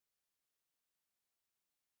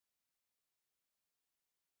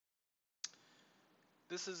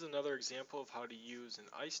This is another example of how to use an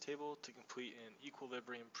ICE table to complete an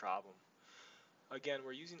equilibrium problem. Again,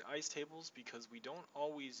 we're using ICE tables because we don't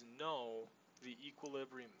always know the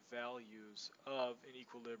equilibrium values of an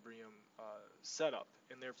equilibrium setup,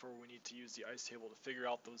 and therefore we need to use the ICE table to figure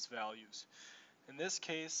out those values. In this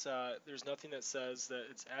case, there's nothing that says that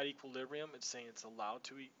it's at equilibrium. It's saying it's allowed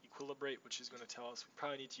to equilibrate, which is going to tell us we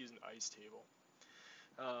probably need to use an ICE table.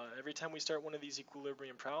 Every time we start one of these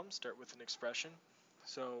equilibrium problems, start with an expression.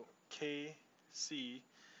 So Kc is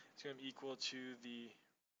going to be equal to the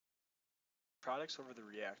products over the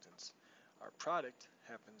reactants. Our product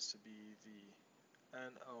happens to be the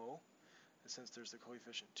NO, and since there's the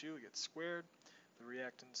coefficient 2, it gets squared. The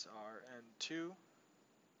reactants are N2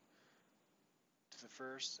 to the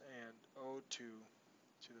first and O2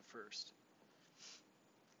 to the first.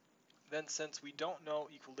 Then since we don't know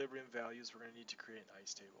equilibrium values, we're going to need to create an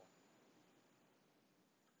ICE table.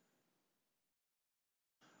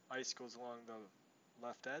 ICE goes along the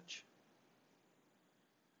left edge.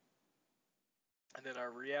 And then our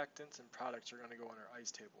reactants and products are going to go in our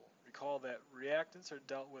ICE table. Recall that reactants are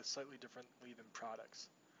dealt with slightly differently than products.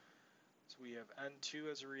 So we have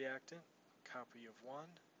N2 as a reactant, copy of 1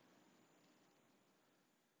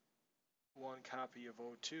 copy of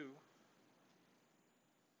O2.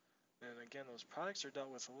 And again, those products are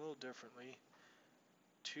dealt with a little differently,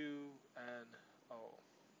 2NO.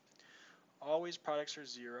 Always products are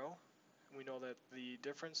 0. We know that the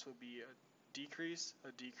difference will be a decrease,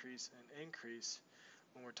 and increase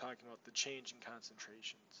when we're talking about the change in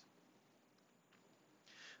concentrations.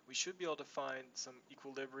 We should be able to find some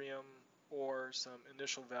equilibrium or some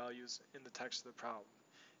initial values in the text of the problem.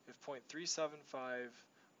 If 0.375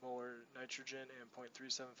 molar nitrogen and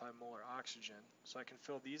 0.375 molar oxygen, so I can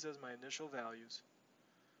fill these as my initial values.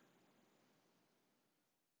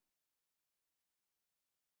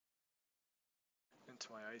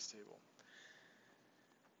 Into my ICE table.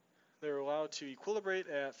 They're allowed to equilibrate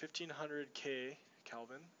at 1500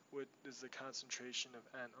 Kelvin, which is the concentration of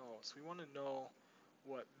NO. So we want to know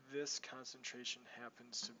what this concentration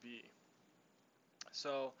happens to be.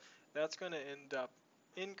 So that's going to end up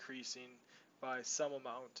increasing by some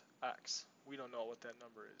amount x. We don't know what that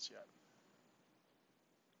number is yet.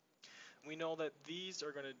 We know that these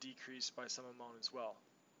are going to decrease by some amount as well.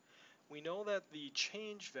 We know that the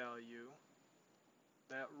change value,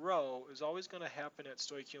 that rho, is always going to happen at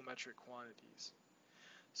stoichiometric quantities.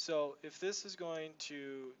 So if this is going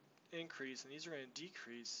to increase and these are going to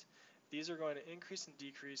decrease, these are going to increase and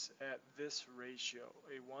decrease at this ratio,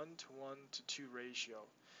 a 1 to 1 to 2 ratio.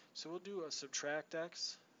 So we'll do a subtract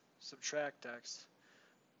x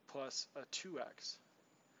plus a 2x.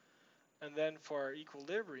 And then for our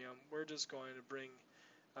equilibrium, we're just going to bring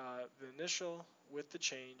the initial with the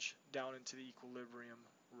change down into the equilibrium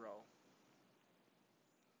row.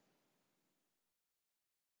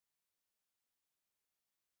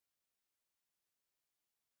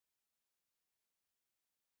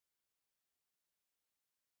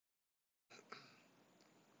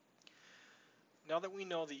 Now that we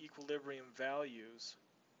know the equilibrium values,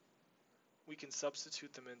 we can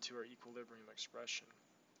substitute them into our equilibrium expression.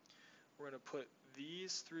 We're going to put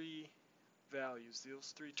these three values,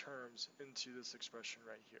 those three terms, into this expression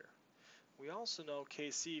right here. We also know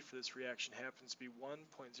Kc for this reaction happens to be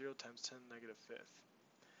 1.0 times 10 to the negative fifth.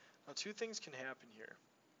 Now two things can happen here.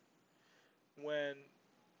 When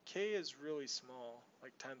K is really small,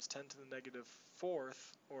 like times 10 to the negative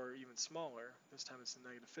fourth, or even smaller, this time it's the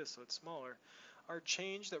negative fifth, so it's smaller, our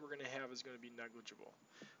change that we're going to have is going to be negligible.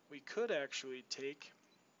 We could actually take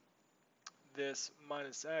this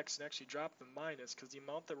minus x and actually drop the minus because the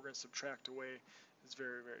amount that we're going to subtract away is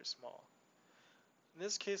very, very small. In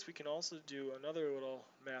this case, we can also do another little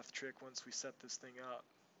math trick once we set this thing up.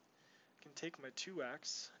 I can take my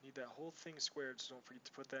 2x, I need that whole thing squared, so don't forget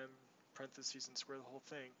to put that in parentheses and square the whole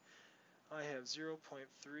thing. I have 0.375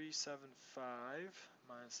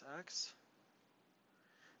 minus x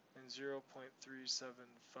and 0.375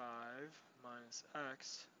 minus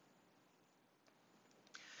x.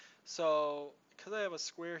 So because I have a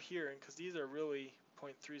square here, and because these are really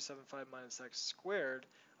 0.375 minus x squared,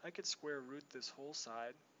 I could square root this whole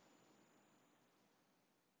side,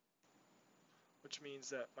 which means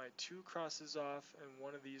that my 2 crosses off and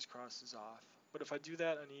one of these crosses off. But if I do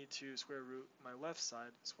that, I need to square root my left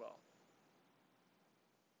side as well.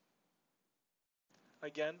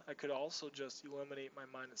 Again, I could also just eliminate my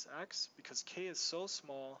minus x because k is so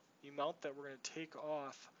small, the amount that we're going to take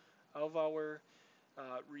off of our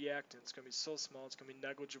reactant is going to be so small, it's going to be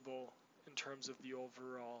negligible in terms of the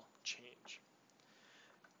overall change.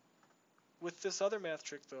 With this other math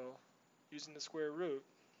trick though, using the square root,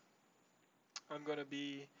 I'm going to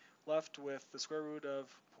be left with the square root of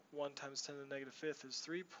 1 times 10 to the negative fifth is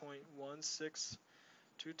 3.1622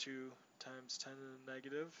 times 10 to the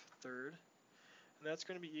negative third. And that's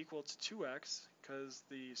going to be equal to 2x because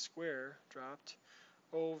the square dropped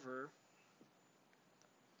over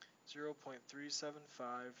 0.375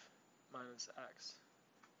 minus x.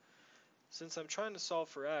 Since I'm trying to solve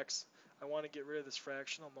for x, I want to get rid of this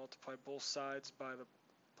fraction. I'll multiply both sides by the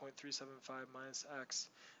 0.375 minus x,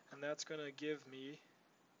 and that's going to give me,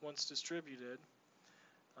 once distributed,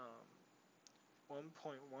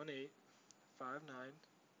 1.1859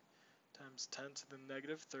 times 10 to the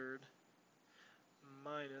negative third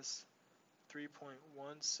minus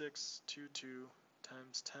 3.1622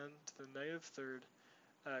 times 10 to the negative third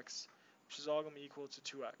x, which is all going to be equal to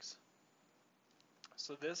 2x.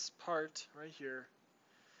 So this part right here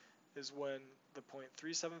is when the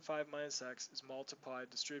 0.375 minus x is multiplied,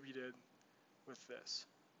 distributed with this.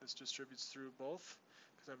 This distributes through both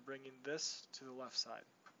because I'm bringing this to the left side.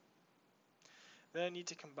 Then I need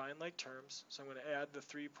to combine like terms, so I'm going to add the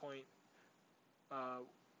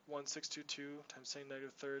 3.1622 times 10 to the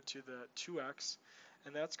negative third to the 2x,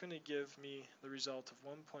 and that's going to give me the result of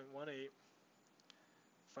 1.1859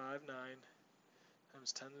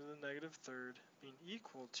 times 10 to the negative third being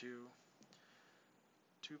equal to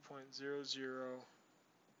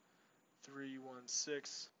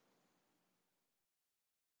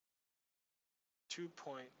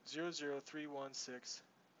 2.00316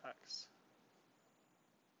 x.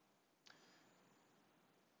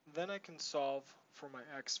 Then I can solve for my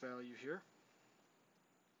x value here,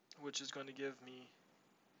 which is going to give me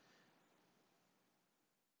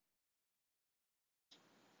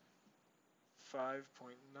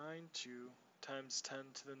 5.92 times 10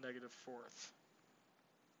 to the negative fourth.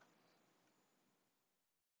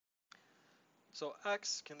 So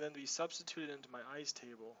x can then be substituted into my ice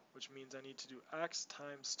table, which means I need to do x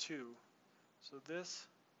times 2. So this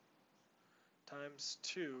times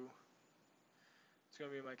 2 is going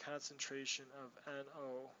to be my concentration of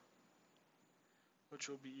NO, which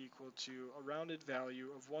will be equal to a rounded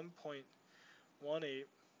value of 1.18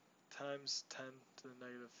 times 10 to the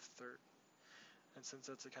negative third. And since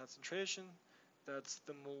that's a concentration, that's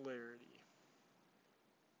the molarity,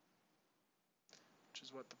 which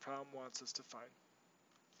is what the problem wants us to find.